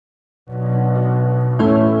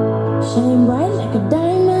shine bright like a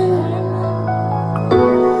diamond.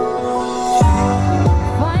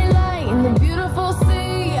 Fine light in the beautiful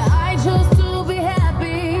sea. I chose to be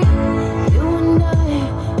happy. You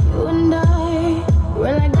and I,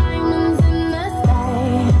 we're like diamonds in the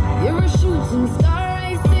sky. You're a shooting star,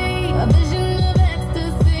 I see, a vision of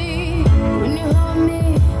ecstasy. When you hold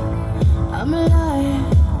me, I'm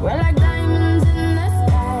alive. We're like diamonds in the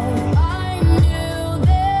sky. I knew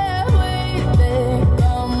that we'd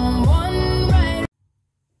become one right.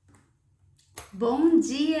 Bom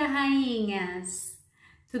dia, rainhas!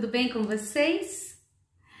 Tudo bem com vocês?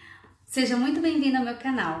 Seja muito bem-vindo ao meu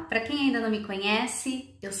canal. Para quem ainda não me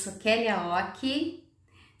conhece, eu sou Kelly Aoki.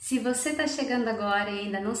 Se você está chegando agora e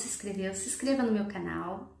ainda não se inscreveu, se inscreva no meu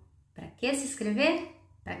canal. Para que se inscrever?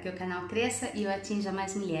 Para que o canal cresça e eu atinja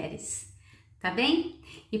mais mulheres. Tá bem?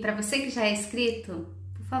 E para você que já é inscrito,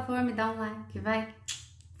 por favor, me dá um like, vai?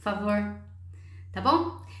 Por favor. Tá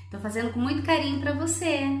bom? Tô fazendo com muito carinho para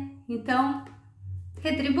você. Então,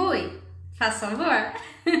 retribui. Faz favor.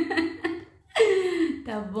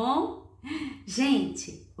 Tá bom?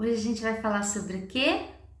 Gente, hoje a gente vai falar sobre o quê?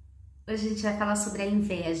 Hoje a gente vai falar sobre a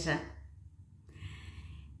inveja.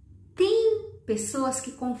 Tem pessoas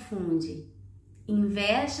que confundem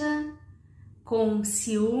inveja com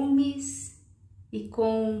ciúmes e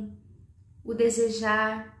com o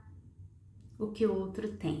desejar o que o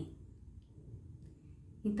outro tem.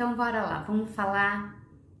 Então, bora lá, vamos falar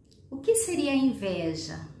o que seria a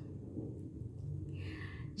inveja.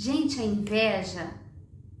 Gente, a inveja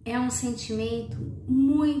é um sentimento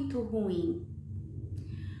muito ruim.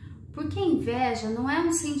 Porque a inveja não é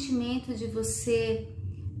um sentimento de você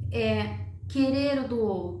querer o do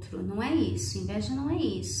outro, não é isso. Inveja não é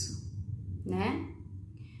isso, né?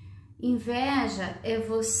 Inveja é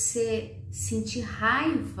você sentir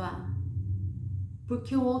raiva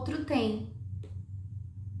porque o outro tem.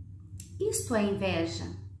 Isto é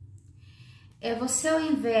inveja. É você, ao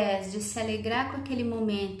invés de se alegrar com aquele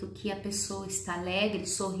momento que a pessoa está alegre,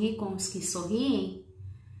 sorrir com os que sorriem,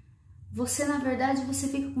 você, na verdade, você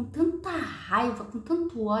fica com tanta raiva, com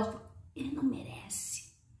tanto ódio. Ele não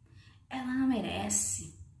merece. Ela não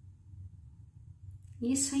merece.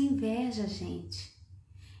 Isso é inveja, gente.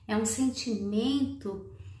 É um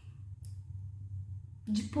sentimento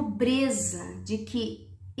de pobreza, de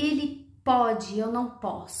que ele pode, eu não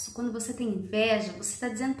posso. Quando você tem inveja, você está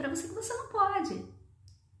dizendo para você que você não pode.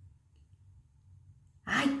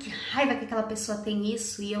 Ai, que raiva que aquela pessoa tem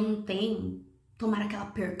isso e eu não tenho. Tomara que ela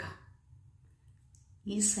perca.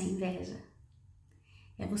 Isso é inveja.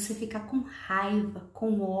 É você ficar com raiva,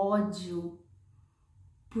 com ódio,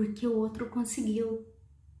 porque o outro conseguiu,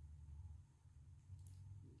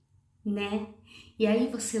 né? E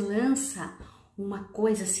aí você lança uma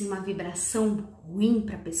coisa assim, uma vibração ruim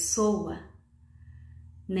para a pessoa,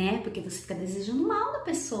 né? Porque você fica desejando mal da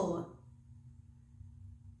pessoa,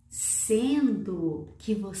 sendo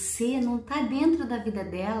que você não tá dentro da vida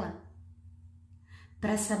dela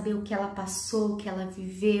para saber o que ela passou, o que ela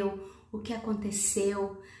viveu, o que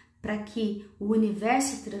aconteceu, para que o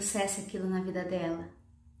universo trouxesse aquilo na vida dela.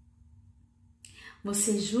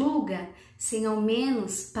 Você julga sem ao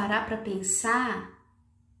menos parar para pensar: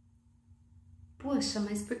 poxa,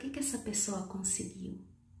 mas por que essa pessoa conseguiu?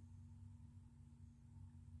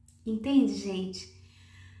 Entende, gente?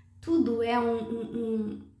 Tudo é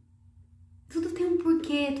tudo tem um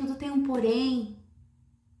porquê, tudo tem um porém.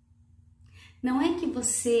 Não é que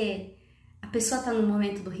a pessoa tá no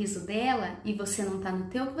momento do riso dela e você não tá no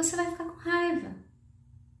teu, que você vai ficar com raiva.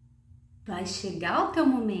 Vai chegar o teu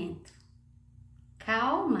momento.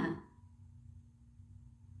 Calma.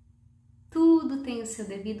 Tudo tem o seu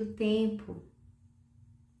devido tempo.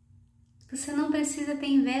 Você não precisa ter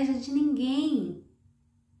inveja de ninguém.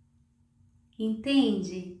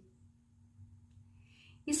 Entende?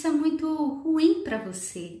 Isso é muito ruim para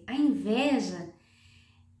você. A inveja,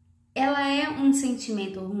 ela é um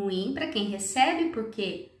sentimento ruim para quem recebe,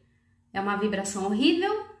 porque é uma vibração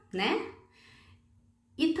horrível, né?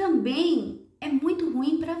 E também é muito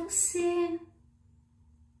ruim para você,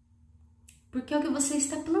 porque é o que você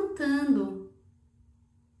está plantando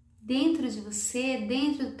dentro de você,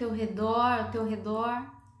 dentro do teu redor, ao teu redor,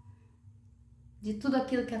 de tudo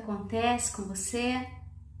aquilo que acontece com você.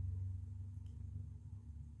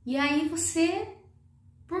 E aí você,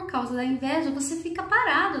 por causa da inveja, você fica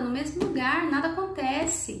parado no mesmo lugar, nada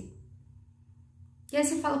acontece. E aí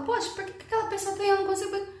você fala: poxa, por que aquela pessoa tem, eu não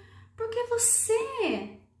consigo? Porque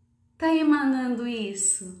você tá emanando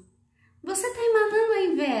isso. Você tá emanando a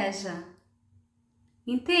inveja.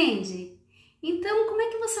 Entende? Então, como é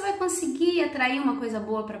que você vai conseguir atrair uma coisa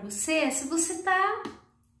boa para você se você tá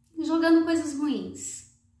jogando coisas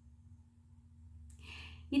ruins?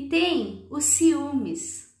 E tem os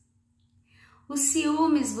ciúmes. Os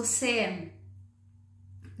ciúmes, você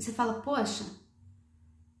fala, poxa,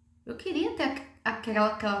 eu queria ter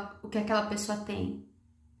o que aquela pessoa tem.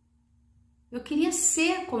 Eu queria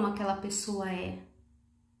ser como aquela pessoa é.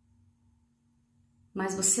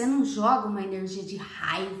 Mas você não joga uma energia de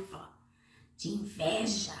raiva, de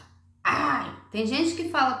inveja. Ai, tem gente que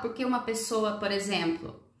fala porque uma pessoa, por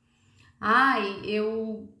exemplo, ai,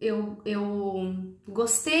 eu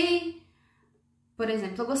gostei, por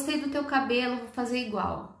exemplo, eu gostei do teu cabelo, vou fazer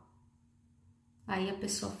igual. Aí a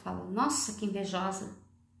pessoa fala, nossa, que invejosa.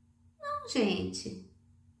 Não, gente.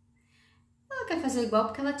 Ela quer fazer igual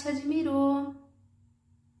porque ela te admirou.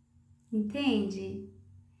 Entende?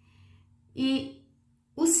 E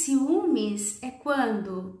os ciúmes é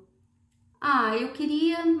quando, eu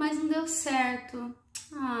queria, mas não deu certo.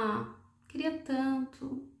 Queria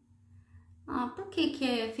tanto. Por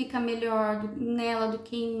que fica melhor nela do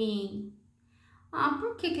que em mim?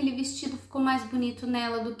 Por que aquele vestido ficou mais bonito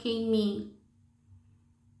nela do que em mim?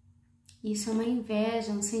 Isso é uma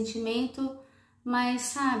inveja, um sentimento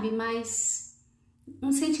mais,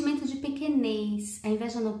 um sentimento de pequenez. A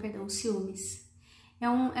inveja não, perdão, ciúmes. É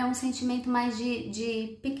um sentimento mais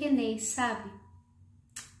de pequenez, sabe?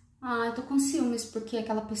 Eu tô com ciúmes porque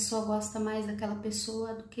aquela pessoa gosta mais daquela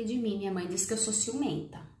pessoa do que de mim. Minha mãe diz que eu sou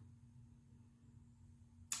ciumenta.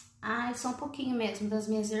 Só um pouquinho mesmo das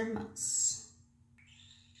minhas irmãs.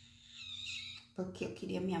 Porque eu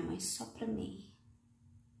queria minha mãe só pra mim.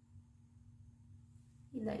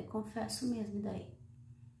 E daí, confesso mesmo, e daí?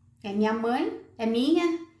 É minha mãe, é minha.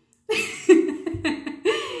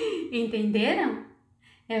 Entenderam?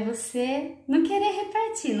 É você não querer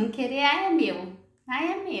repartir, não querer, é meu.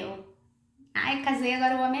 É meu. Casei,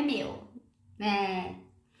 agora o homem é meu.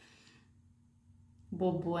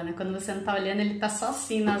 Bobona, quando você não tá olhando, ele tá só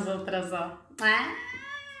assim nas outras, ó.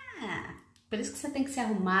 Por isso que você tem que se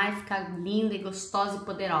arrumar e ficar linda e gostosa e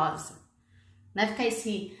poderosa. Não é ficar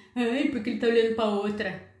porque ele tá olhando pra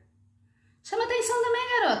outra. Chama atenção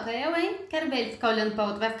também, garota. Eu, hein? Quero ver ele ficar olhando pra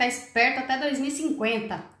outra. Vai ficar esperto até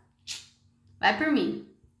 2050. Vai por mim.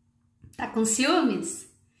 Tá com ciúmes?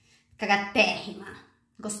 Fica gatérrima,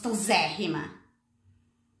 gostosérrima.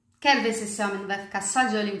 Quero ver se esse homem não vai ficar só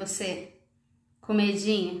de olho em você. Com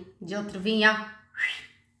medinho de outro vinho, ó.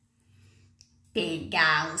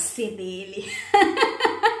 Pegar o C dele.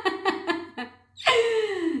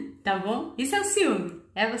 Tá bom? Isso é o ciúme.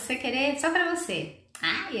 É você querer só pra você.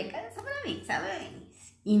 Eu quero só pra mim, sabe?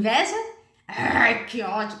 Inveja? Que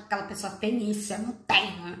ódio que aquela pessoa tem isso, eu não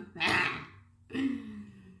tenho.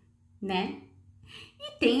 Né?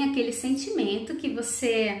 E tem aquele sentimento que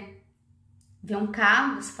você vê um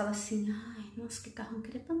carro, você fala assim, nossa, que carrão, eu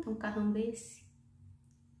queria tanto ter um carrão desse.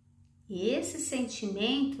 E esse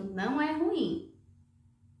sentimento não é ruim.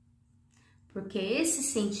 Porque esse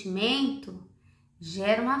sentimento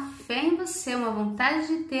gera uma fé em você, uma vontade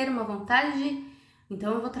de ter, uma vontade de...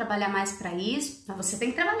 Então eu vou trabalhar mais para isso. Mas você tem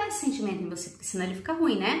que trabalhar esse sentimento em você, porque senão ele fica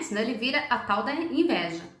ruim, né? Senão ele vira a tal da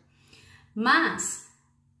inveja. Mas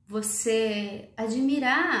você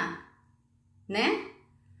admirar, né?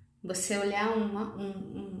 Você olhar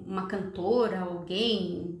uma cantora,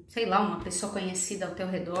 alguém, sei lá, uma pessoa conhecida ao teu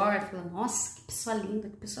redor, e falar, nossa, que pessoa linda,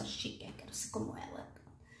 que pessoa chique, eu quero ser como ela.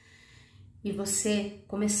 E você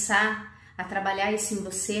começar a trabalhar isso em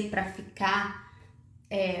você para ficar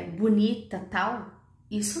bonita, tal.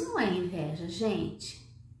 Isso não é inveja, gente.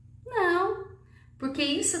 Não, porque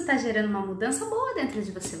isso tá gerando uma mudança boa dentro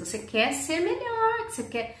de você. Você quer ser melhor,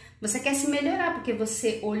 você quer se melhorar, porque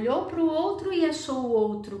você olhou para o outro e achou o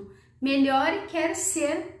outro melhor e quer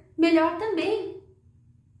ser melhor também.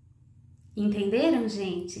 Entenderam,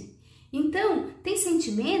 gente? Então, tem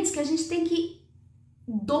sentimentos que a gente tem que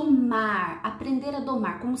domar, aprender a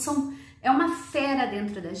domar, é uma fera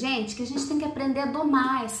dentro da gente que a gente tem que aprender a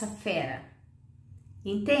domar essa fera.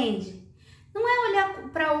 Entende? Não é olhar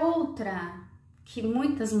para outra, que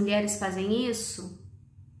muitas mulheres fazem isso,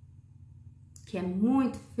 que é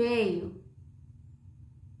muito feio.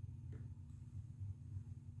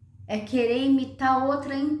 É querer imitar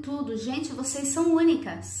outra em tudo. Gente, vocês são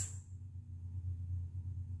únicas.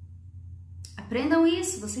 Aprendam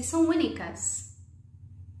isso, vocês são únicas.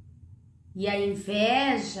 E a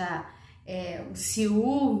inveja, o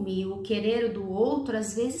ciúme, o querer do outro,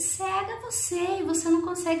 às vezes cega você e você não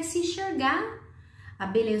consegue se enxergar a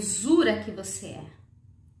belezura que você é.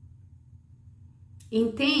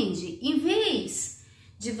 Entende?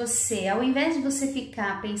 Ao invés de você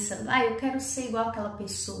ficar pensando, eu quero ser igual àquela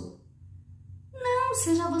pessoa. Não,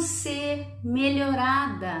 seja você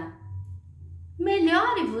melhorada.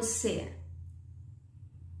 Melhore você.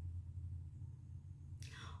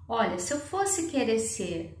 Olha, se eu fosse querer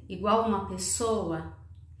ser igual a uma pessoa,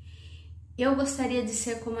 eu gostaria de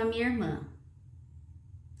ser como a minha irmã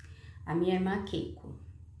Keiko.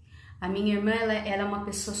 A minha irmã, ela é uma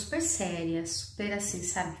pessoa super séria, super assim,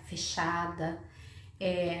 sabe, fechada,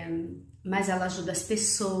 mas ela ajuda as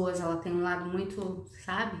pessoas, ela tem um lado muito,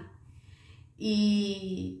 sabe?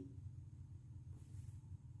 E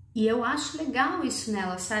eu acho legal isso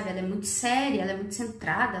nela, sabe? Ela é muito séria, ela é muito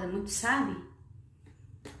centrada, ela é muito, sabe?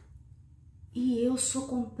 E eu sou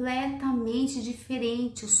completamente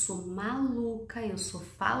diferente, eu sou maluca, eu sou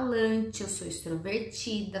falante, eu sou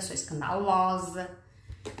extrovertida, sou escandalosa.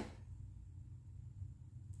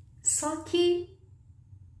 Só que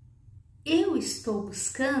eu estou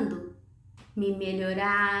buscando me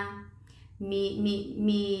melhorar,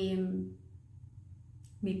 me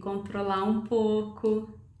controlar um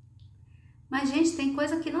pouco. Mas, gente, tem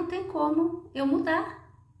coisa que não tem como eu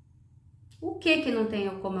mudar. O que não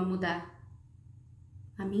tem como eu mudar?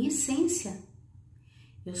 A minha essência.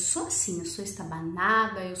 Eu sou assim, eu sou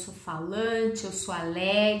estabanada, eu sou falante, eu sou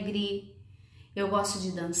alegre, eu gosto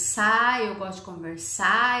de dançar, eu gosto de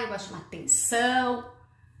conversar, eu gosto de chamar atenção.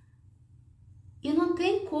 E não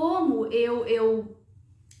tem como eu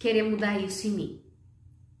querer mudar isso em mim.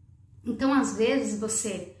 Então, às vezes,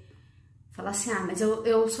 você fala assim, mas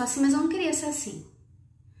eu sou assim, mas eu não queria ser assim.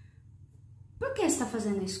 Por que você está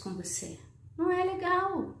fazendo isso com você? Não é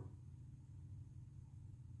legal.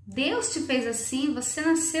 Deus te fez assim, você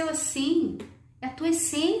nasceu assim, é a tua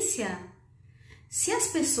essência. Se as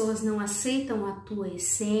pessoas não aceitam a tua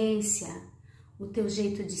essência, o teu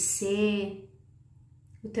jeito de ser,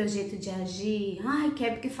 o teu jeito de agir,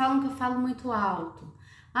 Kelly, porque falam que eu falo muito alto.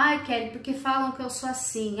 Kelly, porque falam que eu sou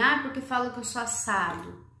assim. Porque falam que eu sou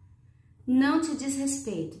assado. Não te diz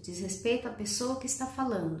respeito à pessoa que está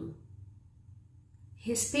falando.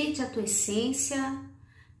 Respeite a tua essência.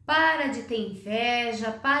 Para de ter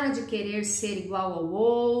inveja, para de querer ser igual ao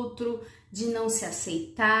outro, de não se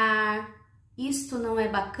aceitar. Isto não é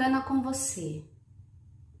bacana com você,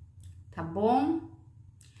 tá bom?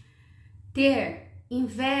 Ter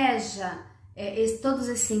inveja, todos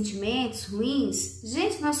esses sentimentos ruins,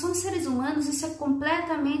 gente, nós somos seres humanos, isso é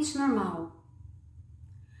completamente normal.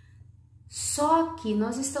 Só que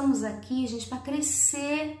nós estamos aqui, gente, para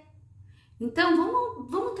crescer. Então,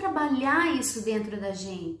 vamos trabalhar isso dentro da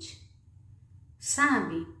gente,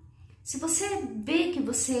 sabe? Se você vê que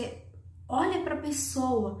você olha para a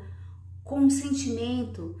pessoa com um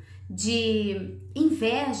sentimento de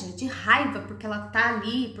inveja, de raiva, porque ela tá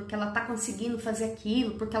ali, porque ela tá conseguindo fazer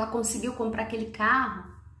aquilo, porque ela conseguiu comprar aquele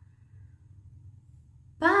carro,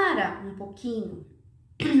 para um pouquinho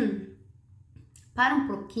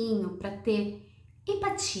para ter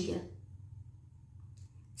empatia.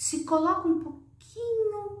 Se coloca um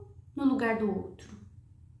pouquinho no lugar do outro.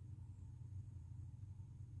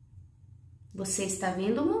 Você está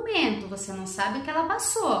vendo o momento, você não sabe o que ela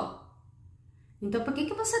passou. Então, por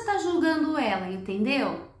que você está julgando ela,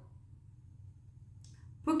 entendeu?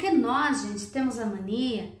 Porque nós, gente, temos a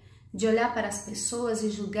mania de olhar para as pessoas e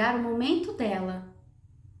julgar o momento dela.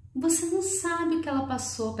 Você não sabe o que ela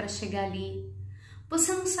passou para chegar ali.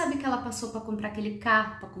 Você não sabe o que ela passou para comprar aquele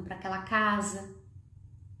carro, para comprar aquela casa.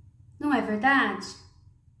 Não é verdade?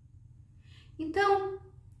 Então,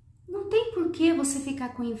 não tem por que você ficar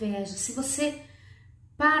com inveja. Se você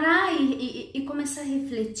parar e começar a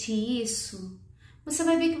refletir isso, você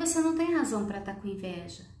vai ver que você não tem razão para estar com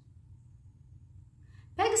inveja.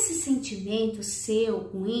 Pega esse sentimento seu,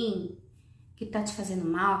 ruim, que tá te fazendo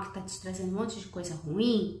mal, que tá te trazendo um monte de coisa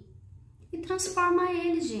ruim, e transforma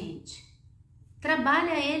ele, gente.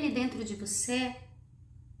 Trabalha ele dentro de você.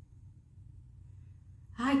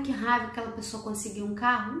 Que raiva que aquela pessoa conseguiu um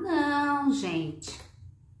carro. Não, gente.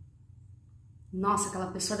 Nossa,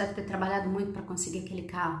 aquela pessoa deve ter trabalhado muito para conseguir aquele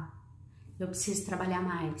carro. Eu preciso trabalhar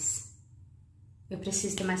mais. Eu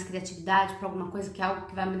preciso ter mais criatividade para alguma coisa, que é algo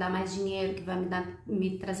que vai me dar mais dinheiro, que vai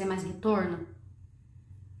me trazer mais retorno.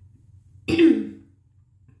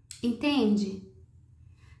 Entende?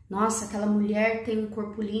 Nossa, aquela mulher tem um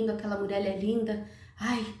corpo lindo, aquela mulher é linda.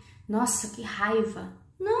 Nossa, que raiva.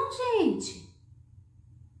 Não, gente.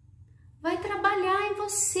 Vai trabalhar em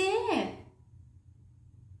você.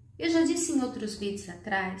 Eu já disse em outros vídeos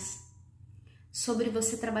atrás sobre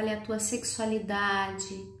você trabalhar a tua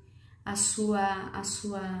sexualidade, a sua,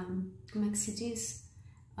 como é que se diz?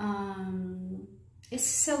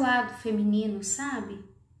 Esse seu lado feminino, sabe?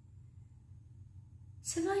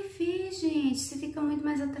 Você vai ver, gente, você fica muito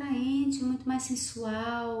mais atraente, muito mais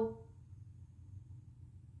sensual.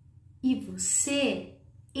 E você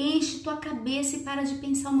enche tua cabeça e para de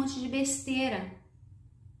pensar um monte de besteira.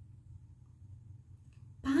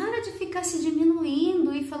 Para de ficar se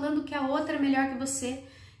diminuindo e falando que a outra é melhor que você,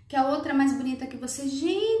 que a outra é mais bonita que você.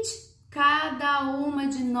 Gente, cada uma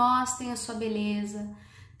de nós tem a sua beleza,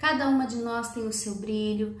 cada uma de nós tem o seu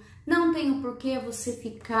brilho. Não tem o porquê você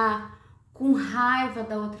ficar com raiva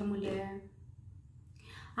da outra mulher.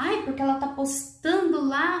 Ai, porque ela tá postando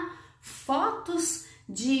lá fotos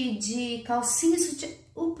de calcinha e sutiã.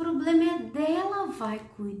 O problema é dela, vai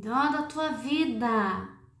cuidar da tua vida.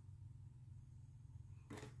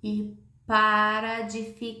 E para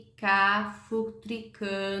de ficar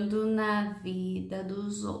futricando na vida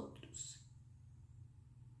dos outros.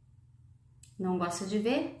 Não gosta de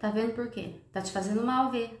ver? Tá vendo por quê? Tá te fazendo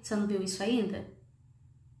mal ver. Você não viu isso ainda?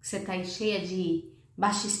 Você tá aí cheia de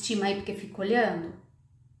baixa estima aí porque fica olhando?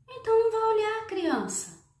 Então não vai olhar,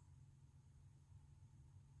 criança.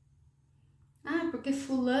 Ah, porque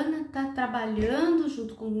fulana tá trabalhando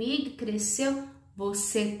junto comigo, cresceu.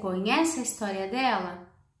 Você conhece a história dela?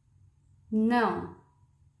 Não.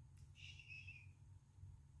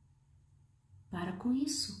 Para com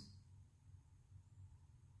isso.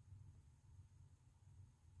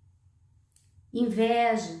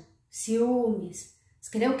 Inveja, ciúmes,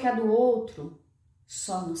 querer o que é do outro,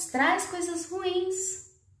 só nos traz coisas ruins.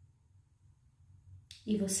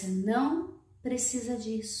 E você não precisa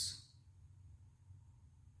disso.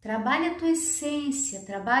 Trabalhe a tua essência,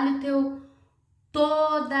 trabalhe o teu...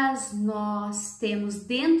 Todas nós temos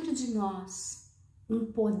dentro de nós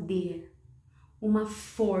um poder, uma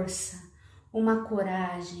força, uma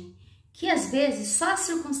coragem, que às vezes só as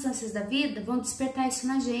circunstâncias da vida vão despertar isso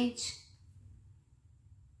na gente.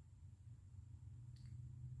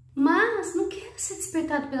 Mas não quero ser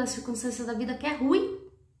despertado pelas circunstâncias da vida, que é ruim.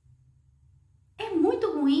 É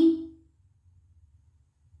muito ruim.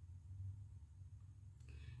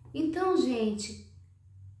 Então, gente,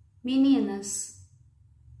 meninas,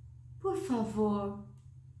 por favor,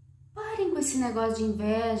 parem com esse negócio de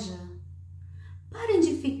inveja. Parem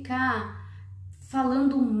de ficar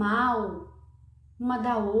falando mal uma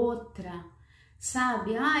da outra,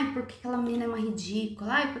 sabe? Ai, porque aquela menina é uma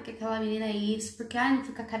ridícula. Ai, porque aquela menina é isso. Porque, ai, não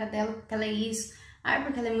fica a cara dela porque ela é isso. Ai,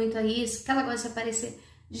 porque ela é muito isso. Porque ela gosta de aparecer.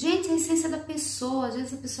 Gente, é a essência da pessoa. Às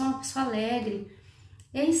vezes a pessoa é uma pessoa alegre.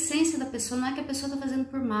 É a essência da pessoa, não é que a pessoa tá fazendo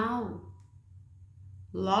por mal.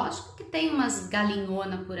 Lógico que tem umas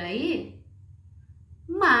galinhonas por aí,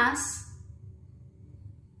 mas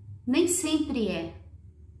nem sempre é.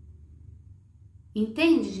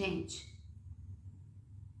 Entende, gente?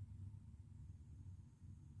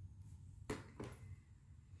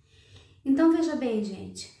 Então veja bem,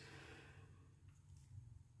 gente.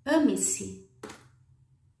 Ame-se.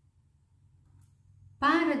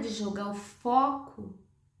 Para de jogar o foco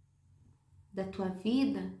da tua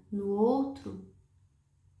vida no outro,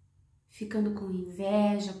 ficando com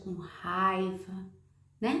inveja, com raiva,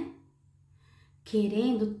 né?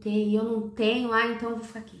 Querendo ter e eu não tenho, ah, então eu vou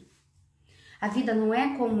ficar aqui. A vida não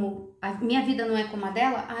é como, a minha vida não é como a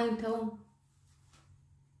dela, ah, então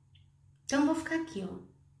eu vou ficar aqui, ó,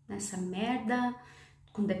 nessa merda,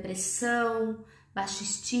 com depressão, baixa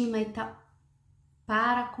estima e tal.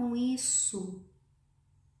 Para com isso.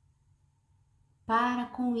 Para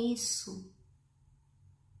com isso.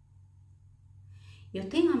 Eu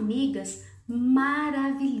tenho amigas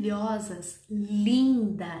maravilhosas,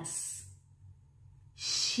 lindas,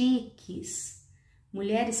 chiques,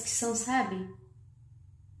 mulheres que são, sabe?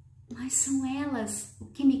 Mas são elas. O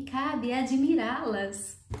que me cabe é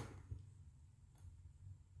admirá-las.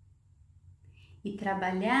 E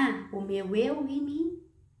trabalhar o meu eu em mim.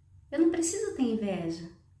 Eu não preciso ter inveja.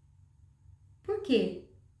 Por quê?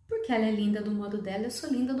 Porque ela é linda do modo dela, eu sou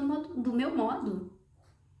linda do meu modo.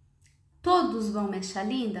 Todos vão me achar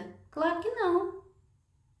linda? Claro que não.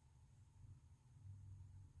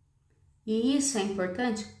 E isso é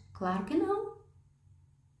importante? Claro que não.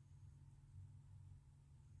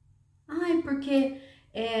 Ai, porque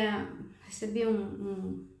recebi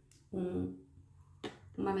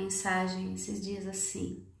uma mensagem esses dias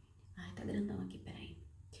assim. Ai, tá grandão aqui, peraí.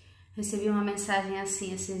 Recebi uma mensagem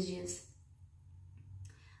assim esses dias.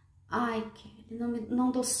 Ai, Kelly,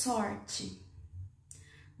 não dou sorte.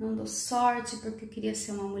 Não dou sorte porque eu queria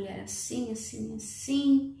ser uma mulher assim, assim,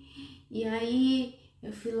 assim. E aí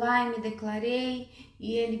eu fui lá e me declarei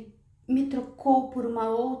e ele me trocou por uma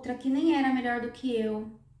outra que nem era melhor do que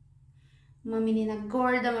eu. Uma menina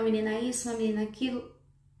gorda, uma menina isso, uma menina aquilo.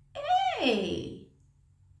 Ei!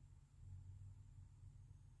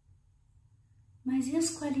 Mas e as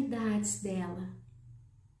qualidades dela?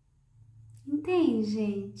 Entende,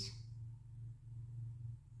 gente?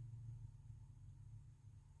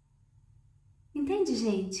 Entende,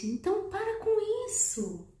 gente? Então para com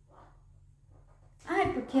isso.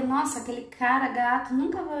 Ai, porque, nossa, aquele cara gato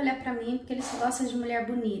nunca vai olhar pra mim porque ele só gosta de mulher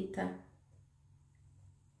bonita.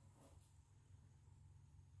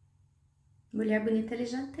 Mulher bonita ele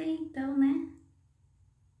já tem, então, né?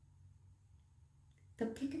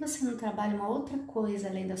 Então, por que você não trabalha uma outra coisa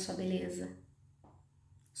além da sua beleza?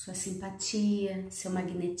 Sua simpatia, seu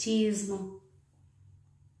magnetismo.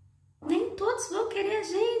 Nem todos vão querer a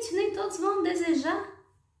gente, nem todos vão desejar.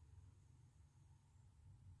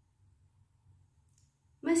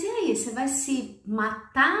 Mas e aí, você vai se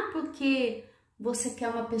matar porque você quer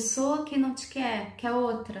uma pessoa que não te quer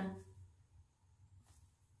outra?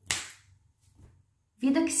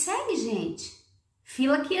 Vida que segue, gente.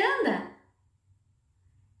 Fila que anda.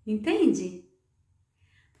 Entende?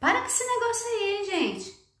 Para com esse negócio aí,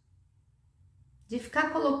 gente. De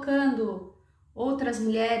ficar colocando outras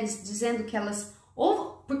mulheres, dizendo que elas...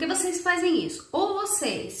 Ou porque vocês fazem isso. Ou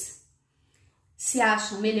vocês se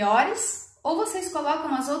acham melhores, ou vocês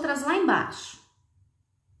colocam as outras lá embaixo.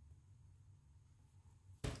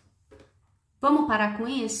 Vamos parar com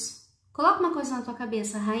isso? Coloca uma coisa na tua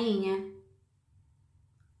cabeça, rainha.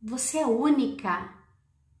 Você é única.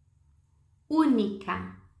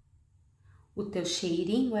 Única. O teu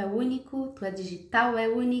cheirinho é único, tua digital é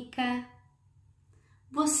única.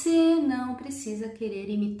 Você não precisa querer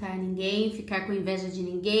imitar ninguém, ficar com inveja de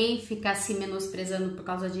ninguém, ficar se menosprezando por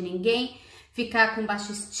causa de ninguém, ficar com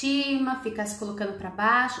baixa estima, ficar se colocando para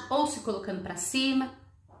baixo ou se colocando para cima.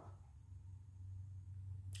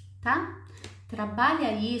 Tá?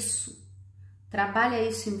 Trabalha isso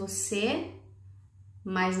em você,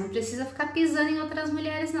 mas não precisa ficar pisando em outras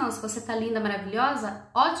mulheres não. Se você tá linda, maravilhosa,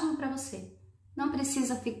 ótimo para você. Não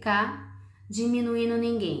precisa ficar diminuindo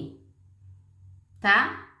ninguém.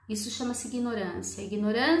 Tá? Isso chama-se ignorância.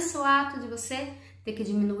 Ignorância é o ato de você ter que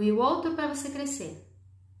diminuir o outro para você crescer.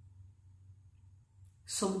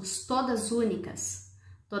 Somos todas únicas.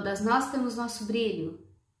 Todas nós temos nosso brilho.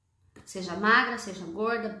 Seja magra, seja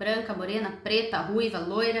gorda, branca, morena, preta, ruiva,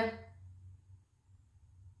 loira.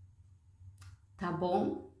 Tá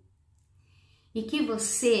bom? E que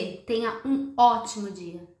você tenha um ótimo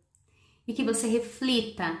dia. E que você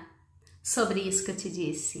reflita sobre isso que eu te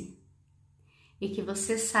disse. E que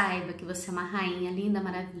você saiba que você é uma rainha linda,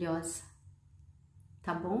 maravilhosa.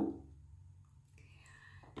 Tá bom?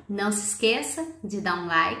 Não se esqueça de dar um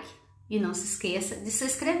like e não se esqueça de se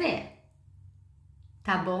inscrever.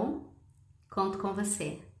 Tá bom? Conto com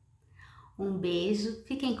você. Um beijo,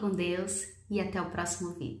 fiquem com Deus e até o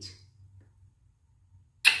próximo vídeo.